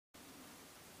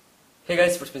Hey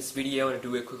guys, for this video I'm going to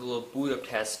do a quick little boot up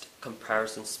test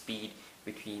comparison speed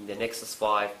between the Nexus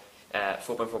 5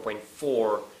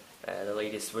 4.4.4, the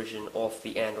latest version of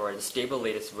the Android, the stable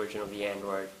latest version of the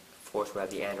Android. Of course, we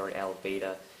have the Android L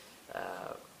beta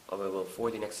available for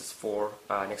the Nexus 5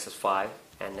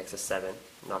 and Nexus 7,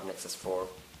 not Nexus 4.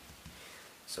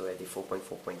 So we have the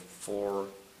 4.4.4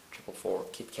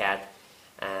 KitKat,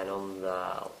 and on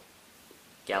the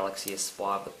Galaxy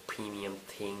S5, the premium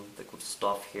thing, the good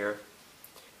stuff here.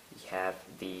 We have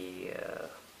the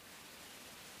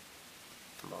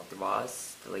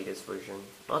device, the latest version,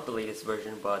 not the latest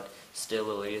version, but still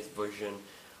the latest version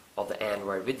of the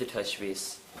Android with the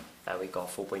TouchWiz. We got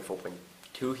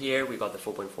 4.4.2 here, we got the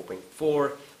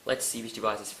 4.4.4. Let's see which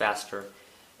device is faster,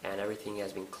 and everything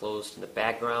has been closed in the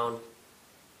background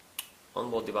on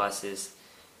both devices.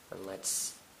 And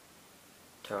let's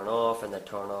turn off and then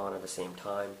turn on at the same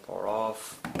time, power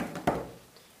off,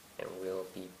 and we'll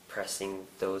be pressing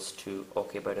those two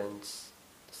OK buttons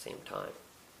at the same time.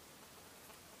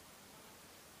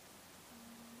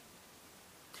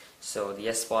 So the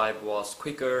S5 was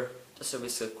quicker, just a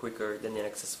bit quicker than the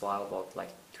Nexus 5, about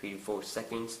like 3 to 4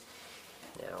 seconds.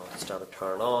 Now it's time to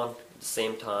turn on at the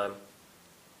same time. 1,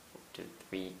 2,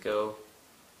 3, go.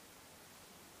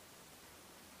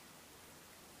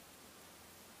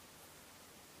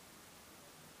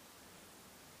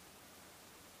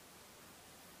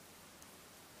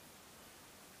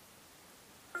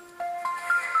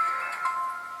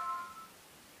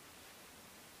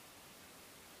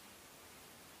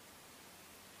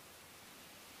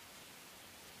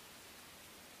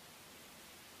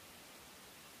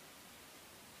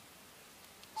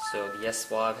 So the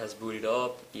S5 has booted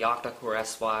up. The octa-core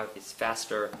S5 is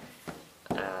faster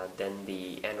than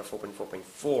the Android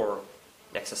 4.4.4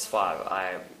 Nexus 5.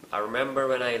 I remember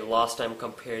when I last time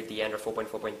compared the Android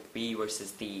 4.4.3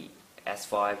 versus the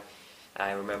S5,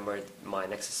 I remember my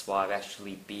Nexus 5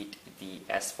 actually beat the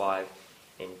S5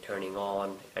 in turning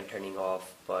on and turning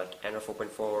off, but Android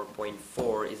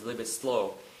 4.4.4 is a little bit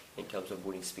slow in terms of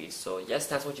booting speed. So yes,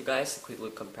 that's what you guys, a quick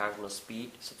little comparison of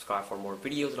speed. Subscribe for more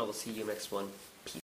videos and I will see you next one. Peace.